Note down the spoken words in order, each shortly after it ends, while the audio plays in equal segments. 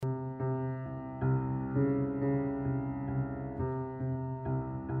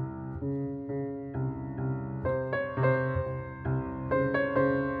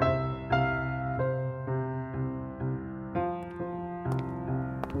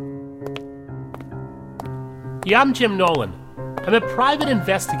Yeah, I'm Jim Nolan. I'm a private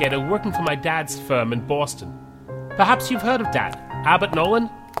investigator working for my dad's firm in Boston. Perhaps you've heard of Dad, Abbott Nolan?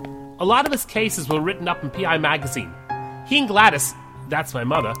 A lot of his cases were written up in PI Magazine. He and Gladys, that's my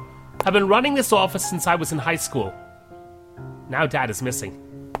mother, have been running this office since I was in high school. Now Dad is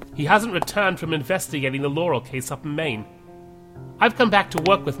missing. He hasn't returned from investigating the Laurel case up in Maine. I've come back to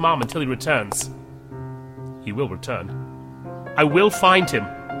work with Mom until he returns. He will return. I will find him.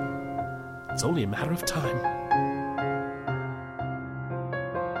 It's only a matter of time.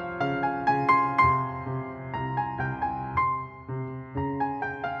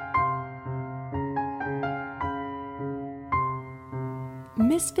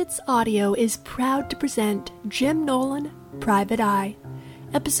 Misfits Audio is proud to present Jim Nolan, Private Eye.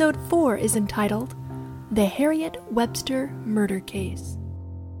 Episode 4 is entitled The Harriet Webster Murder Case.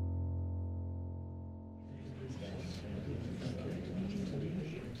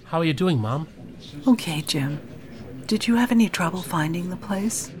 How are you doing, Mom? Okay, Jim. Did you have any trouble finding the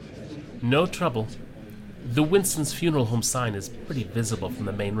place? No trouble. The Winston's Funeral Home sign is pretty visible from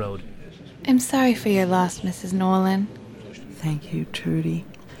the main road. I'm sorry for your loss, Mrs. Nolan. Thank you, Trudy.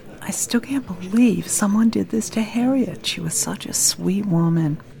 I still can't believe someone did this to Harriet. She was such a sweet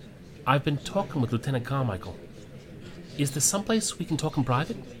woman. I've been talking with Lieutenant Carmichael. Is there someplace we can talk in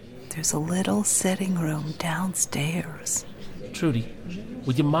private? There's a little sitting room downstairs. Trudy,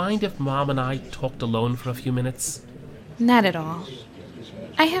 would you mind if Mom and I talked alone for a few minutes? Not at all.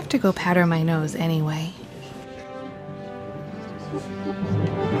 I have to go powder my nose anyway.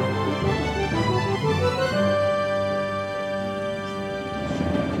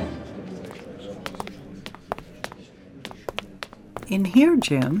 In here,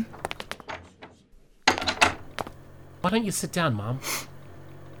 Jim. Why don't you sit down, Mom?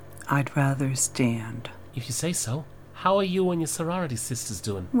 I'd rather stand. If you say so. How are you and your sorority sisters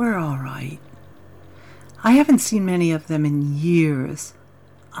doing? We're all right. I haven't seen many of them in years.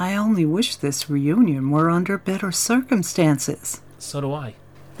 I only wish this reunion were under better circumstances. So do I.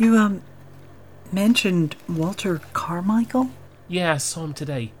 You, mentioned Walter Carmichael? Yeah, I saw him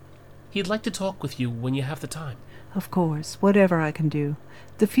today. He'd like to talk with you when you have the time. Of course, whatever I can do.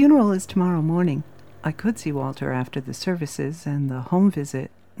 The funeral is tomorrow morning. I could see Walter after the services and the home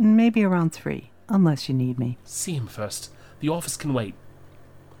visit, maybe around 3, unless you need me. See him first. The office can wait.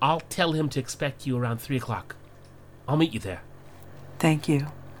 I'll tell him to expect you around 3 o'clock. I'll meet you there. Thank you.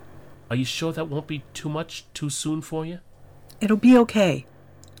 Are you sure that won't be too soon for you? It'll be okay.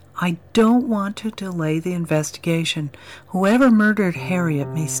 I don't want to delay the investigation. Whoever murdered Harriet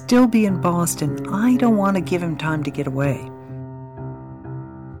may still be in Boston. I don't want to give him time to get away.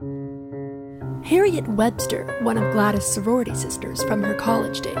 Harriet Webster, one of Gladys' sorority sisters from her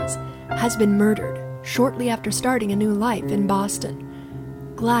college days, has been murdered shortly after starting a new life in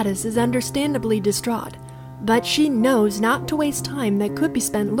Boston. Gladys is understandably distraught, but she knows not to waste time that could be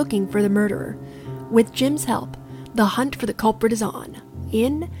spent looking for the murderer. With Jim's help, the hunt for the culprit is on,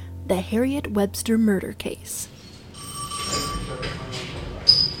 in the Harriet Webster murder case.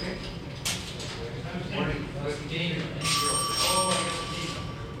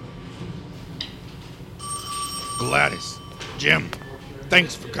 Gladys, Jim,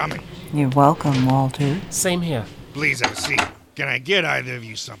 thanks for coming. You're welcome, Walter. Same here. Please have a seat. Can I get either of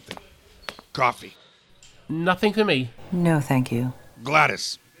you something? Coffee. Nothing for me. No, thank you.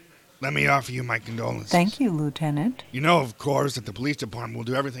 Gladys, let me offer you my condolences. Thank you, Lieutenant. You know, of course, that the police department will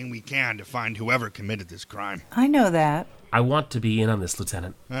do everything we can to find whoever committed this crime. I know that. I want to be in on this,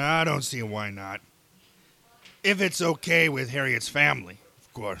 Lieutenant. I don't see why not. If it's okay with Harriet's family,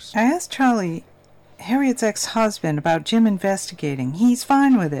 of course. I asked Charlie, Harriet's ex-husband, about Jim investigating. He's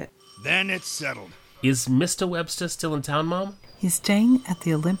fine with it. Then it's settled. Is Mr. Webster still in town, Mom? He's staying at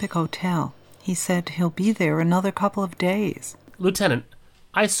the Olympic Hotel. He said he'll be there another couple of days. Lieutenant,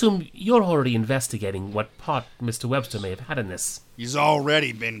 I assume you're already investigating what part Mr. Webster may have had in this. He's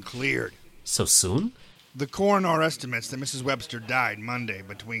already been cleared. So soon? The coroner estimates that Mrs. Webster died Monday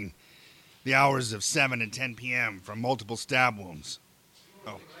between the hours of 7 and 10 p.m. from multiple stab wounds.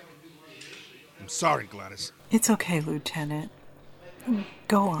 Oh, I'm sorry, Gladys. It's okay, Lieutenant.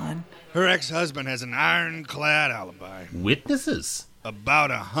 Go on. Her ex-husband has an ironclad alibi. Witnesses?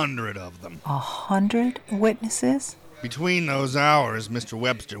 About 100 of them. 100 witnesses? Between those hours, Mr.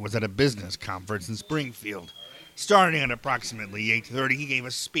 Webster was at a business conference in Springfield. Starting at approximately 8:30, he gave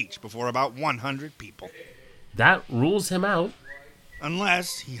a speech before about 100 people. That rules him out.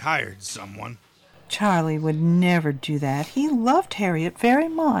 Unless he hired someone. Charlie would never do that. He loved Harriet very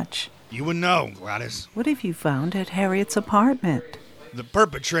much. You would know, Gladys. What have you found at Harriet's apartment? The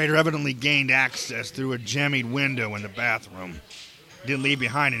perpetrator evidently gained access through a jemmied window in the bathroom. Didn't leave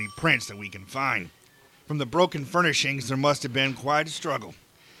behind any prints that we can find. From the broken furnishings, there must have been quite a struggle.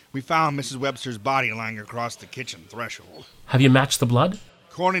 We found Mrs. Webster's body lying across the kitchen threshold. Have you matched the blood?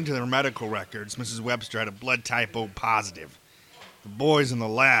 According to their medical records, Mrs. Webster had a blood type O positive. The boys in the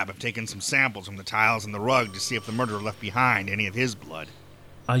lab have taken some samples from the tiles and the rug to see if the murderer left behind any of his blood.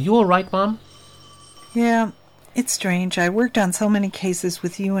 Are you all right, Mom? Yeah, it's strange. I worked on so many cases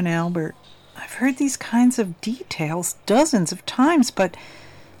with you and Albert. I've heard these kinds of details dozens of times, but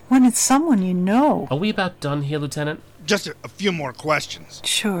when it's someone you know... Are we about done here, Lieutenant? Just a few more questions.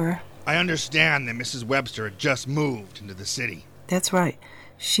 Sure. I understand that Mrs. Webster had just moved into the city. That's right.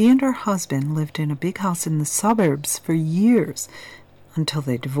 She and her husband lived in a big house in the suburbs for years, until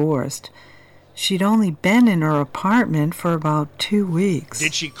they divorced. She'd only been in her apartment for about 2 weeks.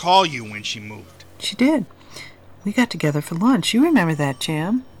 Did she call you when she moved? She did. We got together for lunch. You remember that,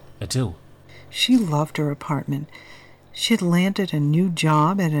 Jim? I do. She loved her apartment. She had landed a new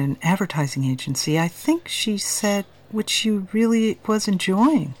job at an advertising agency, I think she said, which she really was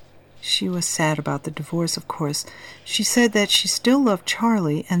enjoying. She was sad about the divorce, of course. She said that she still loved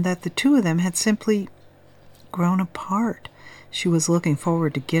Charlie and that the two of them had simply grown apart. She was looking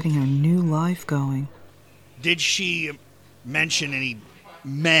forward to getting her new life going. Did she mention any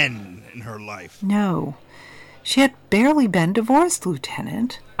men in her life? No. She had barely been divorced,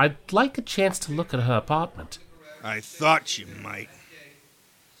 Lieutenant. I'd like a chance to look at her apartment. I thought you might.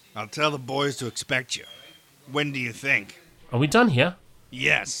 I'll tell the boys to expect you. When do you think? Are we done here?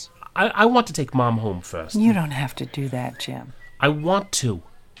 Yes. I want to take Mom home first. You don't have to do that, Jim. I want to.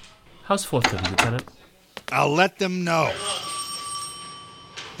 How's 4:30, Lieutenant? I'll let them know.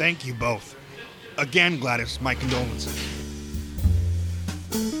 Thank you both. Again, Gladys, my condolences.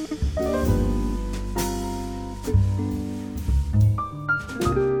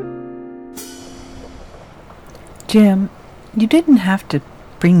 Jim, you didn't have to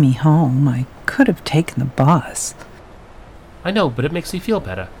bring me home. I could have taken the bus. I know, but it makes me feel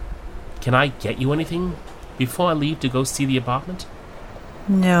better. Can I get you anything before I leave to go see the apartment?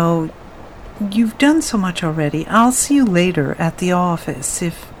 No, you've done so much already. I'll see you later at the office,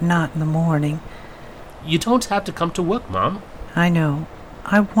 if not in the morning. You don't have to come to work, Mom. I know.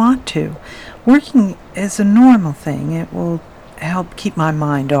 I want to. Working is a normal thing. It will help keep my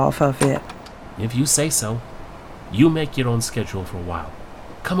mind off of it. If you say so. You make your own schedule for a while.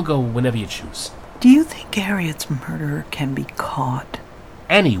 Come and go whenever you choose. Do you think Harriet's murderer can be caught?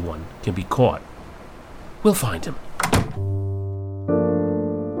 Anyone can be caught. We'll find him.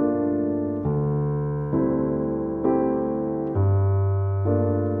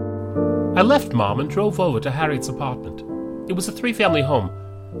 I left Mom and drove over to Harriet's apartment. It was a 3-family home.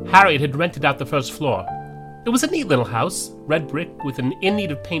 Harriet had rented out the first floor. It was a neat little house, red brick with an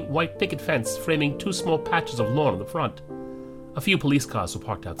in-need-of-paint white picket fence framing 2 small patches of lawn in the front. A few police cars were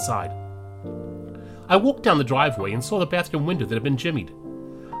parked outside. I walked down the driveway and saw the bathroom window that had been jimmied.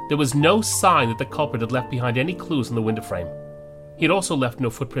 There was no sign that the culprit had left behind any clues in the window frame. He had also left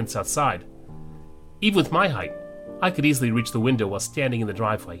no footprints outside. Even with my height, I could easily reach the window while standing in the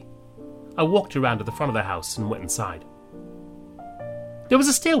driveway. I walked around to the front of the house and went inside. There was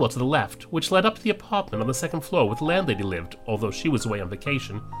a stairwell to the left, which led up to the apartment on the 2nd floor where the landlady lived, although she was away on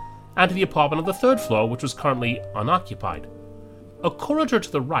vacation, and to the apartment on the 3rd floor, which was currently unoccupied. A corridor to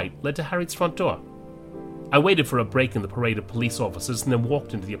the right led to Harriet's front door. I waited for a break in the parade of police officers and then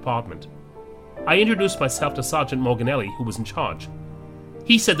walked into the apartment. I introduced myself to Sergeant Morganelli, who was in charge.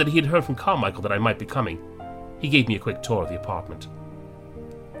 He said that he had heard from Carmichael that I might be coming. He gave me a quick tour of the apartment.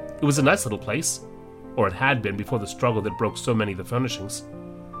 It was a nice little place, or it had been before the struggle that broke so many of the furnishings.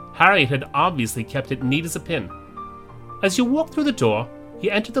 Harriet had obviously kept it neat as a pin. As you walked through the door,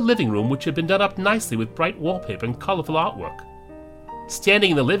 you entered the living room, which had been done up nicely with bright wallpaper and colorful artwork.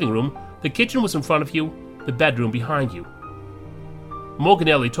 Standing in the living room, the kitchen was in front of you, the bedroom behind you.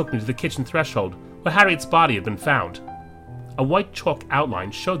 Morganelli took me to the kitchen threshold, where Harriet's body had been found. A white chalk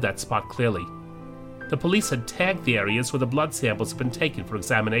outline showed that spot clearly. The police had tagged the areas where the blood samples had been taken for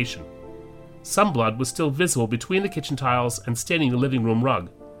examination. Some blood was still visible between the kitchen tiles and staining the living room rug.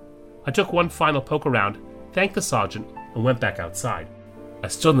 I took one final poke around, thanked the sergeant, and went back outside. I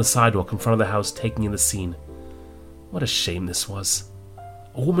stood on the sidewalk in front of the house taking in the scene. What a shame this was.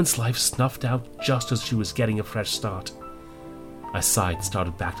 A woman's life snuffed out just as she was getting a fresh start. I sighed and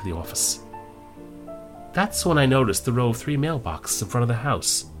started back to the office. That's when I noticed the row of 3 mailboxes in front of the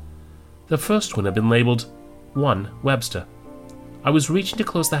house. The first one had been labeled 1 Webster. I was reaching to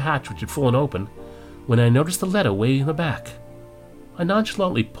close the hatch, which had fallen open, when I noticed the letter way in the back. I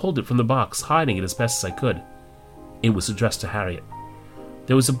nonchalantly pulled it from the box, hiding it as best as I could. It was addressed to Harriet.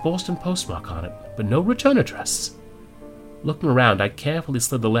 There was a Boston postmark on it, but no return address. Looking around, I carefully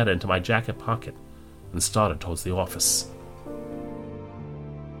slid the letter into my jacket pocket. and started towards the office.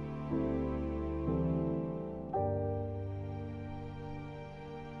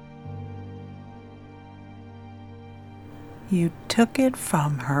 You took it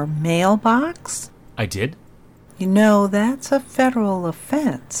from her mailbox? I did. You know, that's a federal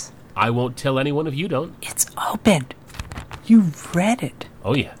offense. I won't tell anyone if you don't. It's opened. You've read it.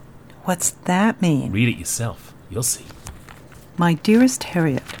 Oh, yeah. What's that mean? Read it yourself. You'll see. My dearest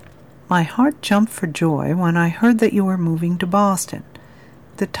Harriet, my heart jumped for joy when I heard that you were moving to Boston.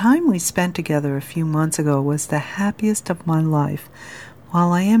 The time we spent together a few months ago was the happiest of my life.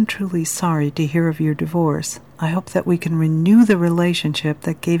 While I am truly sorry to hear of your divorce, I hope that we can renew the relationship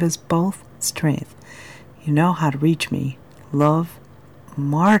that gave us both strength. You know how to reach me. Love,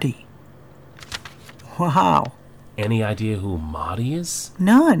 Marty. Wow. Any idea who Marty is?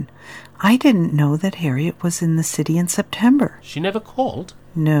 None. I didn't know that Harriet was in the city in September. She never called.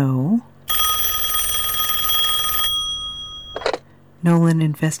 No. Nolan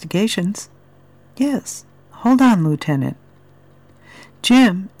Investigations. Yes. Hold on, Lieutenant.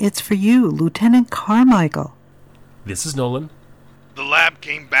 Jim, it's for you, Lieutenant Carmichael. This is Nolan. The lab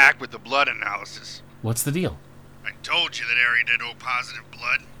came back with the blood analysis. What's the deal? I told you that Harriet had O-positive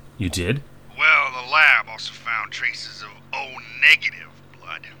blood. You did? Well, the lab also found traces of O-negative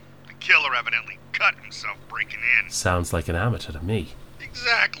blood. The killer evidently cut himself breaking in. Sounds like an amateur to me.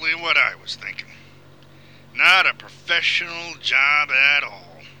 Exactly what I was thinking. Not a professional job at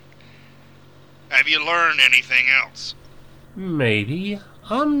all. Have you learned anything else? Maybe.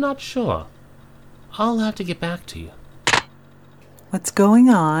 I'm not sure. I'll have to get back to you. What's going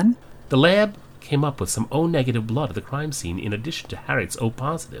on? The lab came up with some O-negative blood at the crime scene in addition to Harriet's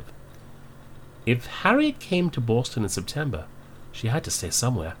O-positive. If Harriet came to Boston in September, she had to stay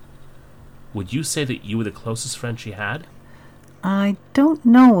somewhere. Would you say that you were the closest friend she had? I don't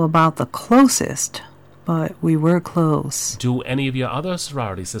know about the closest, but we were close. Do any of your other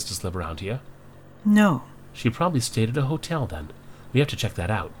sorority sisters live around here? No. She probably stayed at a hotel then. We have to check that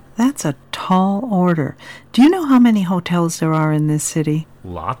out. That's a tall order. Do you know how many hotels there are in this city?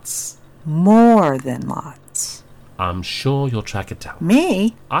 Lots? More than lots. I'm sure you'll track it down.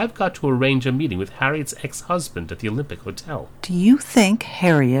 Me? I've got to arrange a meeting with Harriet's ex-husband at the Olympic Hotel. Do you think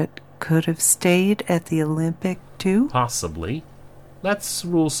Harriet could have stayed at the Olympic, too? Possibly. Let's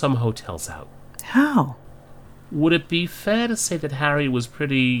rule some hotels out. How? Would it be fair to say that Harriet was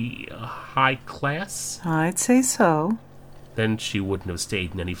pretty high class? I'd say so. Then she wouldn't have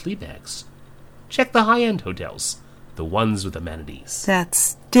stayed in any flea bags. Check the high-end hotels, the ones with amenities. That's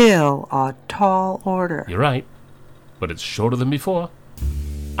still a tall order. You're right, but it's shorter than before.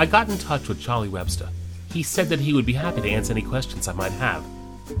 I got in touch with Charlie Webster. He said that he would be happy to answer any questions I might have.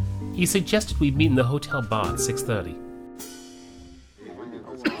 He suggested we meet in the hotel bar at 6:30.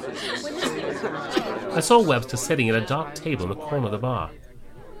 I saw Webster sitting at a dark table in the corner of the bar.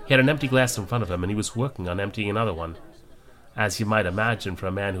 He had an empty glass in front of him, and he was working on emptying another one. As you might imagine for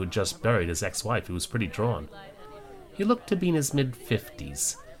a man who had just buried his ex-wife, he was pretty drawn. He looked to be in his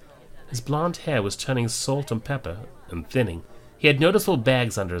mid-50s. His blonde hair was turning salt and pepper and thinning. He had noticeable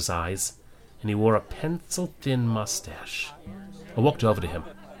bags under his eyes, and he wore a pencil-thin mustache. I walked over to him.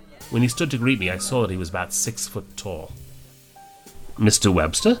 When he stood to greet me, I saw that he was about 6 foot tall. Mr.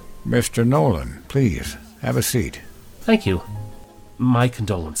 Webster? Mr. Nolan, please, have a seat. Thank you. My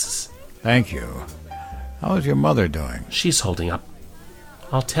condolences. Thank you. How is your mother doing? She's holding up.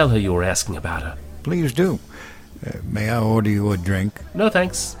 I'll tell her you were asking about her. Please do. May I order you a drink? No,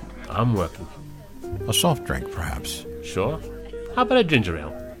 thanks. I'm working. A soft drink, perhaps. Sure. How about a ginger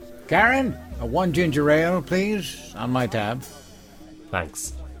ale? Karen, a 1 ginger ale, please, on my tab.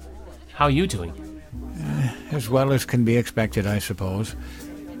 Thanks. How are you doing? As well as can be expected, I suppose.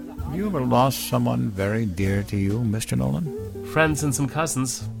 Have you ever lost someone very dear to you, Mr. Nolan? Friends and some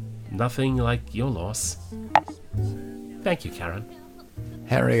cousins. Nothing like your loss. Thank you, Karen.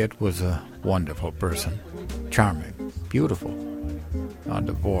 Harriet was a wonderful person. Charming, beautiful. Our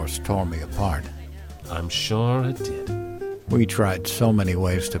divorce tore me apart. I'm sure it did. We tried so many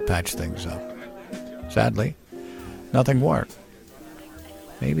ways to patch things up. Sadly, nothing worked.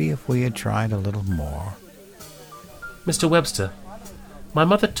 Maybe if we had tried a little more. Mr. Webster, my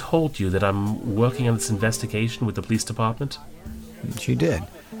mother told you that I'm working on this investigation with the police department? She did.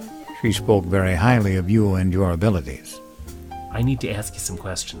 She spoke very highly of you and your abilities. I need to ask you some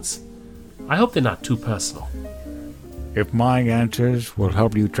questions. I hope they're not too personal. If my answers will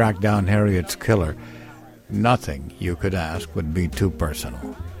help you track down Harriet's killer, nothing you could ask would be too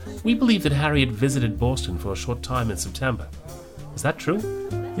personal. We believe that Harriet visited Boston for a short time in September. Is that true?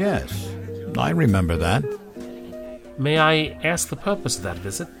 Yes, I remember that. May I ask the purpose of that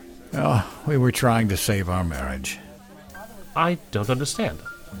visit? Oh, we were trying to save our marriage. I don't understand.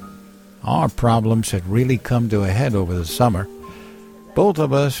 Our problems had really come to a head over the summer. Both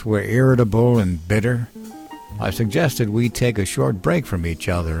of us were irritable and bitter. I suggested we take a short break from each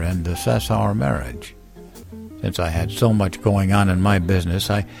other and assess our marriage. Since I had so much going on in my business,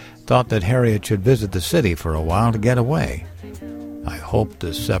 I thought that Harriet should visit the city for a while to get away. I hoped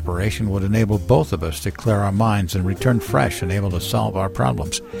this separation would enable both of us to clear our minds and return fresh and able to solve our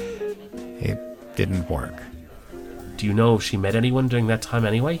problems. It didn't work. Do you know if she met anyone during that time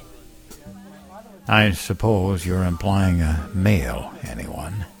anyway? I suppose you're implying a male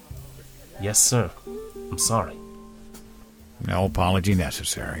anyone. Yes, sir. I'm sorry. No apology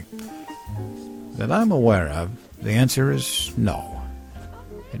necessary. That I'm aware of, the answer is no.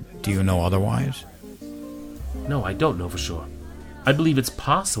 Do you know otherwise? No, I don't know for sure. I believe it's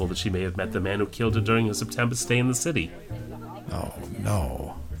possible that she may have met the man who killed her during her September stay in the city. Oh,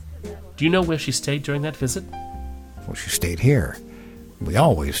 no. Do you know where she stayed during that visit? Well, she stayed here. We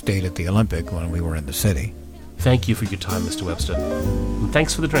always stayed at the Olympic when we were in the city. Thank you for your time, Mr. Webster. And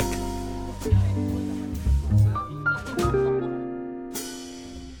thanks for the drink.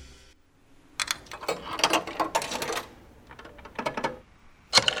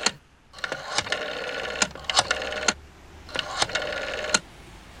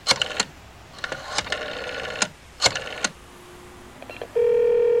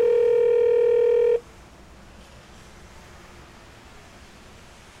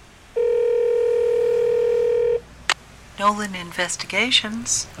 Nolan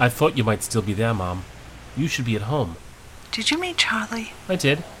Investigations. I thought you might still be there, Mom. You should be at home. Did you meet Charlie? I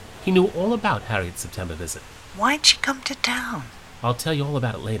did. He knew all about Harriet's September visit. Why'd she come to town? I'll tell you all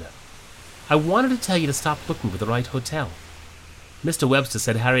about it later. I wanted to tell you to stop looking for the right hotel. Mr. Webster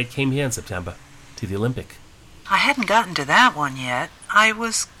said Harriet came here in September, to the Olympic. I hadn't gotten to that one yet. I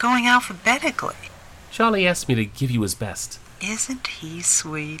was going alphabetically. Charlie asked me to give you his best. Isn't he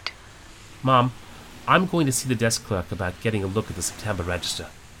sweet? Mom, I'm going to see the desk clerk about getting a look at the September register.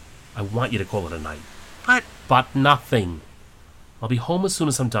 I want you to call it a night. But nothing. I'll be home as soon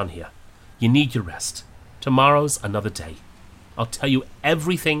as I'm done here. You need your rest. Tomorrow's another day. I'll tell you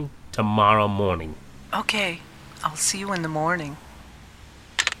everything tomorrow morning. okay, I'll see you in the morning.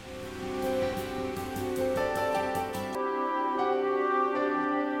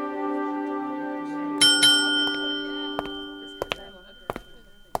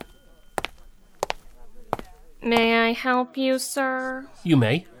 May I help you, sir? You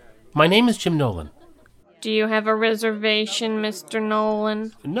may. My name is Jim Nolan. Do you have a reservation, Mr.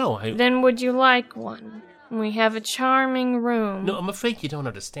 Nolan? No, I... Then would you like one? We have a charming room. No, I'm afraid you don't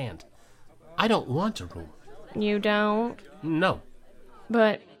understand. I don't want a room. You don't? No,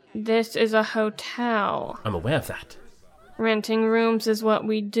 But this is a hotel. I'm aware of that. Renting rooms is what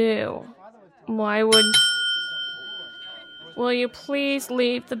we do. Why would... Will you please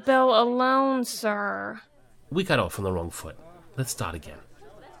leave the bill alone, sir? We got off on the wrong foot. Let's start again.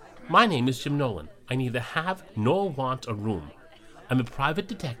 My name is Jim Nolan. I neither have nor want a room. I'm a private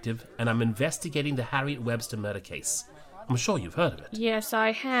detective, and I'm investigating the Harriet Webster murder case. I'm sure you've heard of it. Yes,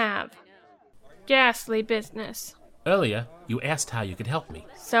 I have. Ghastly business. Earlier, you asked how you could help me.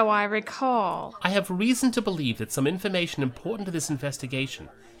 So I recall. I have reason to believe that some information important to this investigation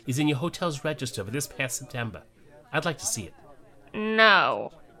is in your hotel's register for this past September. I'd like to see it.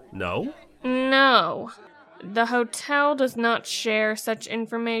 No. No? No. The hotel does not share such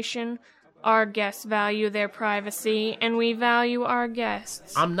information. Our guests value their privacy, and we value our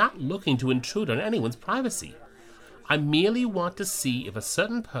guests. I'm not looking to intrude on anyone's privacy. I merely want to see if a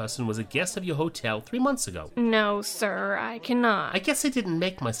certain person was a guest of your hotel 3 months ago. No, sir, I cannot. I guess I didn't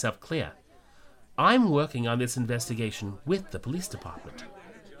make myself clear. I'm working on this investigation with the police department.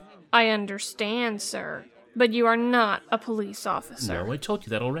 I understand, sir, but you are not a police officer. No, I told you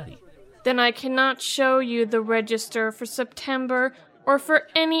that already. Then I cannot show you the register for September or for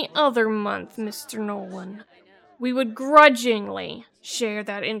any other month, Mr. Nolan. We would grudgingly share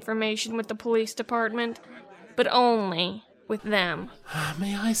that information with the police department, but only with them.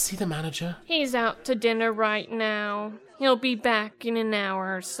 May I see the manager? He's out to dinner right now. He'll be back in an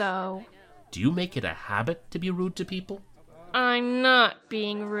hour or so. Do you make it a habit to be rude to people? I'm not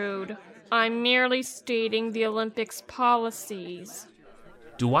being rude. I'm merely stating the Olympics' policies.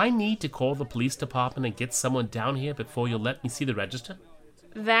 Do I need to call the police department and get someone down here before you'll let me see the register?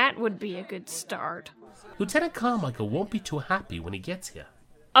 That would be a good start. Lieutenant Carmichael won't be too happy when he gets here.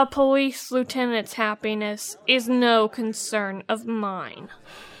 A police lieutenant's happiness is no concern of mine.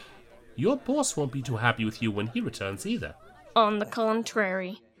 Your boss won't be too happy with you when he returns either. On the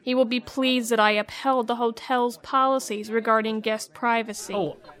contrary, He will be pleased that I upheld the hotel's policies regarding guest privacy.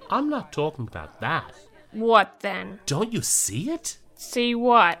 Oh, I'm not talking about that. What then? Don't you see it? See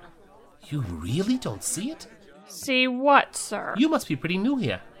what? You really don't see it? See what, sir? You must be pretty new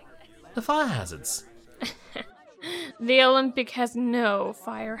here. The fire hazards. The Olympic has no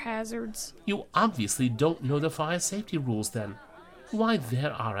fire hazards. You obviously don't know the fire safety rules then. Why,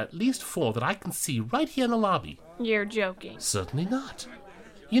 there are at least 4 that I can see right here in the lobby. You're joking. Certainly not.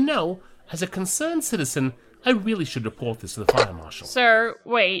 You know, as a concerned citizen, I really should report this to the fire marshal. Sir,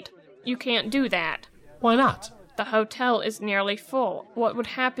 wait. You can't do that. Why not? The hotel is nearly full. What would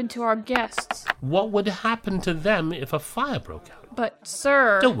happen to our guests? What would happen to them if a fire broke out? But,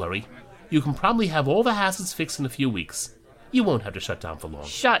 sir... Don't worry. You can probably have all the hazards fixed in a few weeks. You won't have to shut down for long.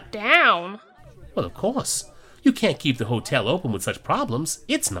 Shut down? Well, of course. You can't keep the hotel open with such problems.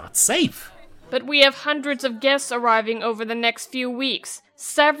 It's not safe. But we have hundreds of guests arriving over the next few weeks.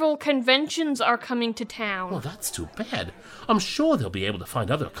 Several conventions are coming to town. Well, that's too bad. I'm sure they'll be able to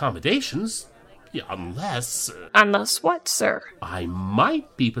find other accommodations. Yeah, unless... Unless what, sir? I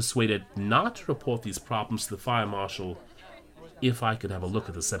might be persuaded not to report these problems to the fire marshal if I could have a look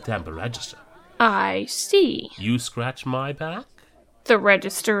at the September register. I see. You scratch my back? The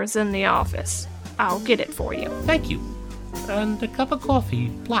register is in the office. I'll get it for you. Thank you. And a cup of coffee,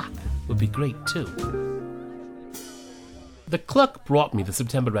 black, would be great, too. The clerk brought me the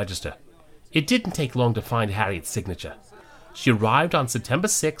September register. It didn't take long to find Harriet's signature. She arrived on September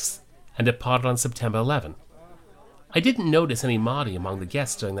 6th and departed on September 11th. I didn't notice any Marty among the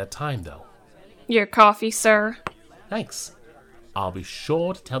guests during that time, though. Your coffee, sir? Thanks. I'll be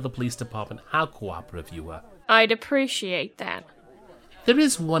sure to tell the police department how cooperative you were. I'd appreciate that. There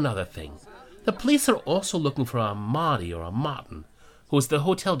is one other thing. The police are also looking for a Marty or a Martin who was at the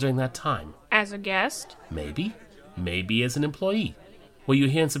hotel during that time. As a guest? Maybe. Maybe as an employee. Were you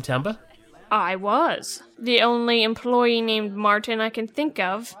here in September? I was. The only employee named Martin I can think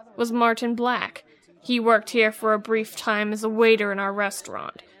of was Martin Black. He worked here for a brief time as a waiter in our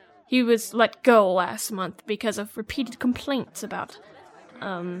restaurant. He was let go last month because of repeated complaints about,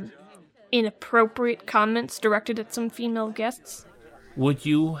 inappropriate comments directed at some female guests. Would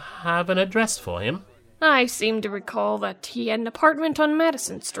you have an address for him? I seem to recall that he had an apartment on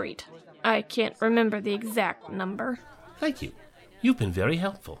Madison Street. I can't remember the exact number. Thank you. You've been very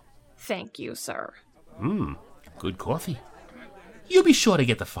helpful. Thank you, sir. Good coffee. You'll be sure to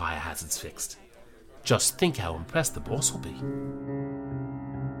get the fire hazards fixed. Just think how impressed the boss will be.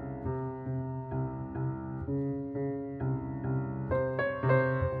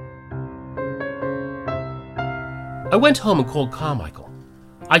 I went home and called Carmichael.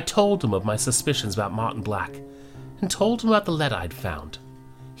 I told him of my suspicions about Martin Black and told him about the letter I'd found.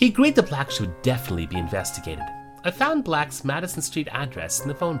 He agreed that Black should definitely be investigated. I found Black's Madison Street address in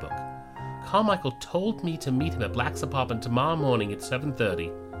the phone book. Carmichael told me to meet him at Black's apartment tomorrow morning at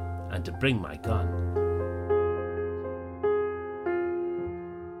 7:30 and to bring my gun.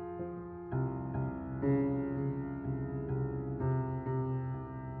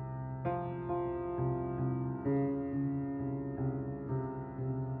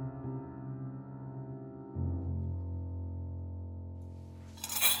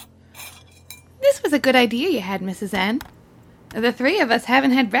 This was a good idea you had, Mrs. N. The 3 of us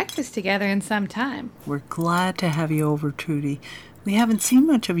haven't had breakfast together in some time. We're glad to have you over, Trudy. We haven't seen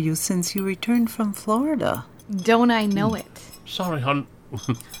much of you since you returned from Florida. Don't I know it? Sorry, hon.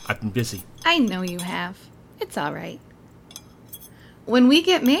 I've been busy. I know you have. It's all right. When we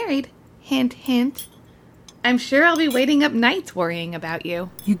get married, hint, hint, I'm sure I'll be waiting up nights worrying about you.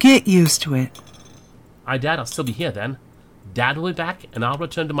 You get used to it. Dad, I'll still be here then. Dad will be back, and I'll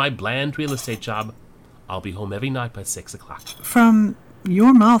return to my bland real estate job. I'll be home every night by 6 o'clock. From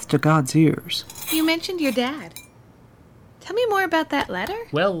your mouth to God's ears. You mentioned your dad. Tell me more about that letter.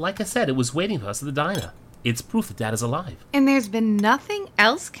 Well, like I said, it was waiting for us at the diner. It's proof that Dad is alive. And there's been nothing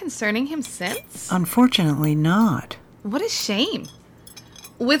else concerning him since? Unfortunately not. What a shame.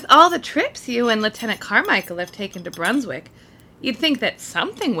 With all the trips you and Lieutenant Carmichael have taken to Brunswick, you'd think that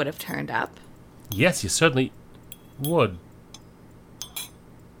something would have turned up. Yes, you certainly would.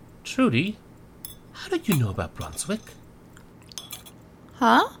 Trudy, how did you know about Brunswick?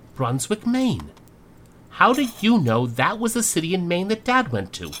 Huh? Brunswick, Maine. How did you know that was the city in Maine that Dad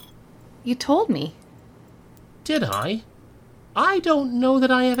went to? You told me. Did I? I don't know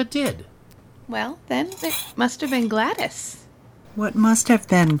that I ever did. Well, then it must have been Gladys. What must have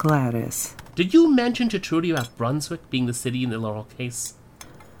been, Gladys? Did you mention to Trudy about Brunswick being the city in the Laurel case?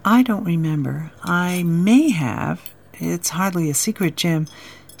 I don't remember. I may have. It's hardly a secret, Jim.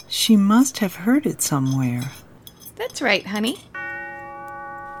 She must have heard it somewhere. That's right, honey.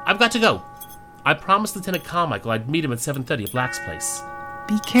 I've got to go. I promised Lieutenant Carmichael I'd meet him at 7:30 at Black's place.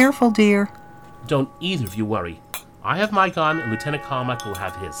 Be careful, dear. Don't either of you worry. I have my gun, and Lieutenant Carmichael will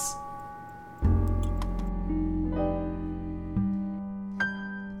have his.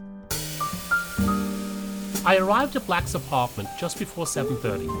 I arrived at Black's apartment just before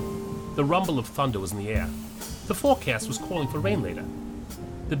 7:30. The rumble of thunder was in the air. The forecast was calling for rain later.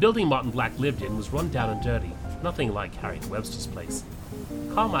 The building Martin Black lived in was run down and dirty, nothing like Harriet Webster's place.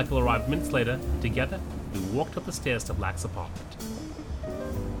 Carmichael arrived minutes later. Together, we walked up the stairs to Black's apartment.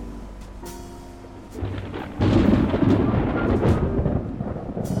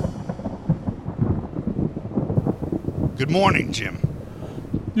 Good morning, Jim.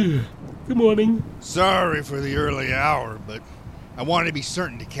 Good morning. Sorry for the early hour, but I wanted to be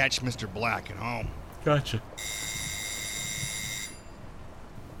certain to catch Mr. Black at home. Gotcha.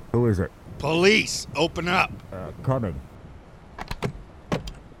 Who is it? Police, open up. Coming.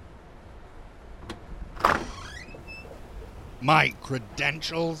 My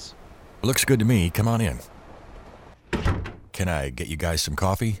credentials? Looks good to me. Come on in. Can I get you guys some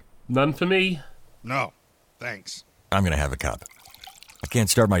coffee? None for me. No, thanks. I'm gonna have a cup. I can't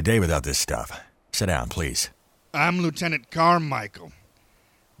start my day without this stuff. Sit down, please. I'm Lieutenant Carmichael.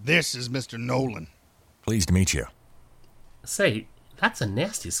 This is Mr. Nolan. Pleased to meet you. Say, that's a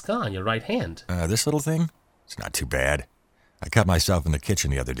nasty scar on your right hand. This little thing? It's not too bad. I cut myself in the kitchen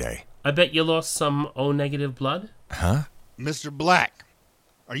the other day. I bet you lost some O-negative blood? Huh? Mr. Black,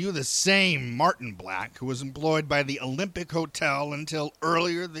 are you the same Martin Black who was employed by the Olympic Hotel until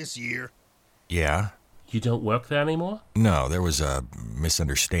earlier this year? Yeah. You don't work there anymore? No, there was a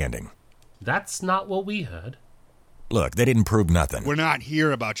misunderstanding. That's not what we heard. Look, they didn't prove nothing. We're not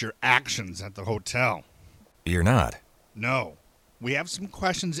here about your actions at the hotel. You're not? No. We have some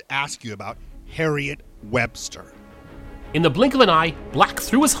questions to ask you about Harriet Webster. In the blink of an eye, Black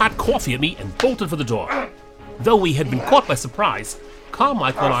threw his hot coffee at me and bolted for the door. Though we had been caught by surprise,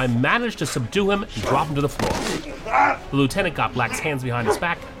 Carmichael and I managed to subdue him and drop him to the floor. The lieutenant got Black's hands behind his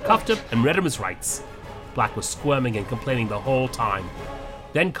back, cuffed him, and read him his rights. Black was squirming and complaining the whole time.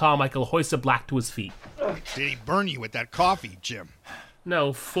 Then Carmichael hoisted Black to his feet. Did he burn you with that coffee, Jim?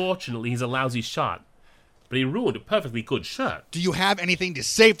 No, fortunately he's a lousy shot. But he ruined a perfectly good shirt. Do you have anything to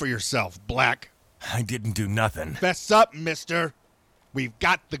say for yourself, Black? I didn't do nothing. Fess up, mister. We've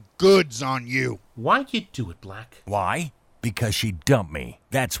got the goods on you. Why'd you do it, Black? Why? Because she dumped me.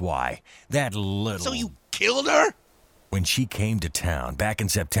 That's why. That little... So you killed her? When she came to town back in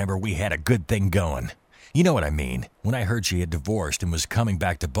September, we had a good thing going. You know what I mean. When I heard she had divorced and was coming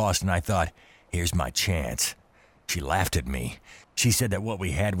back to Boston, I thought, here's my chance. She laughed at me. She said that what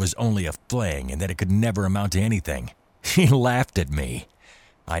we had was only a fling and that it could never amount to anything. She laughed at me.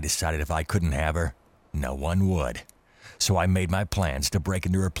 I decided if I couldn't have her, no one would. So I made my plans to break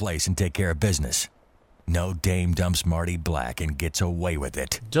into her place and take care of business. No dame dumps Marty Black and gets away with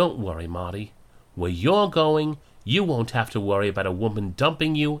it. Don't worry, Marty. Where you're going, you won't have to worry about a woman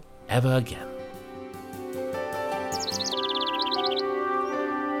dumping you ever again.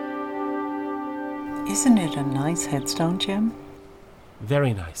 Isn't it a nice headstone, Jim?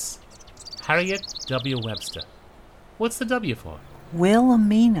 Very nice. Harriet W. Webster. What's the W for?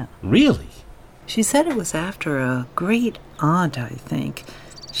 Wilhelmina. Really? She said it was after a great aunt, I think.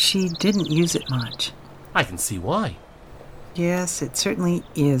 She didn't use it much. I can see why. Yes, it certainly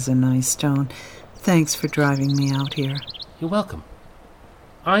is a nice stone. Thanks for driving me out here. You're welcome.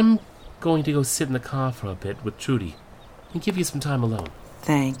 I'm going to go sit in the car for a bit with Trudy and give you some time alone.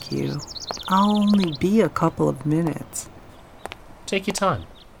 Thank you. I'll only be a couple of minutes. Take your time,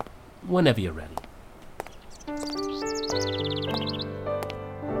 whenever you're ready.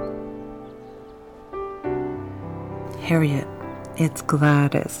 Harriet, it's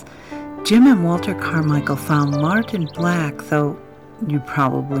Gladys. Jim and Walter Carmichael found Martin Black, though you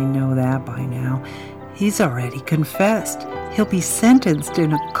probably know that by now. He's already confessed. He'll be sentenced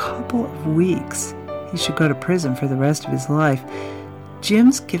in a couple of weeks. He should go to prison for the rest of his life.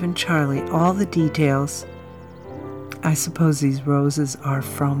 Jim's given Charlie all the details. I suppose these roses are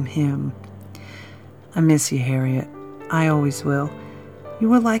from him. I miss you, Harriet. I always will. You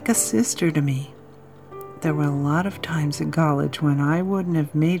were like a sister to me. There were a lot of times in college when I wouldn't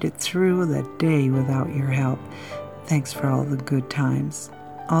have made it through the day without your help. Thanks for all the good times,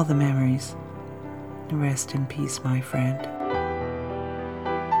 all the memories. Rest in peace, my friend.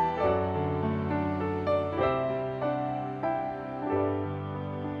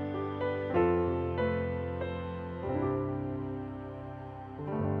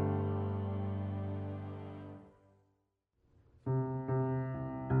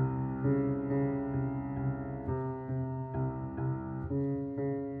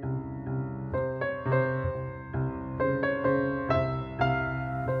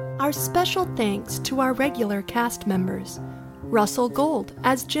 Our special thanks to our regular cast members: Russell Gold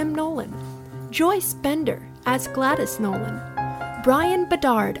as Jim Nolan, Joyce Bender as Gladys Nolan, Brian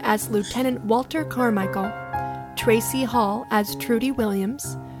Bedard as Lieutenant Walter Carmichael, Tracy Hall as Trudy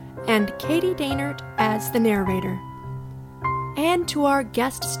Williams, and Katie Daynert as the narrator. And to our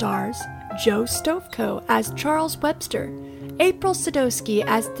guest stars, Joe Stovko as Charles Webster, April Sadowski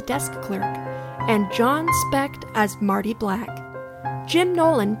as the desk clerk, and John Specht as Marty Black. Jim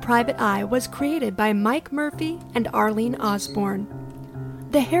Nolan, Private Eye was created by Mike Murphy and Arlene Osborne.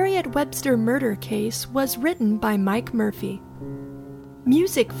 The Harriet Webster murder case was written by Mike Murphy.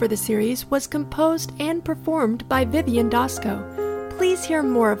 Music for the series was composed and performed by Vivian Dosco. Please hear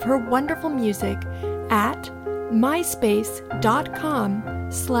more of her wonderful music at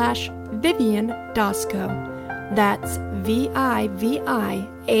myspace.com/Vivian Dosco. That's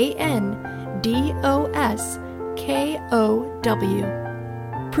VIVIANDOSKOW.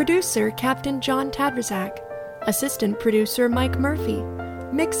 Producer Captain John Tadrazak. Assistant Producer Mike Murphy.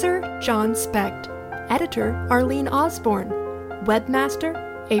 Mixer John Specht. Editor Arlene Osborne. Webmaster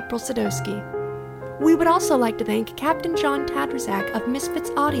April Sadowski. We would also like to thank Captain John Tadrazak of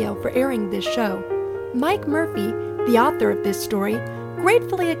Misfits Audio for airing this show. Mike Murphy, the author of this story,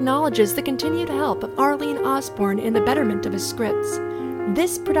 gratefully acknowledges the continued help of Arlene Osborne in the betterment of his scripts.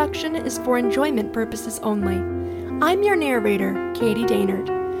 This production is for enjoyment purposes only. I'm your narrator, Katie Daynert.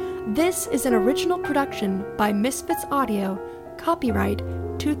 This is an original production by Misfits Audio, copyright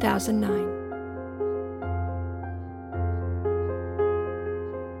 2009.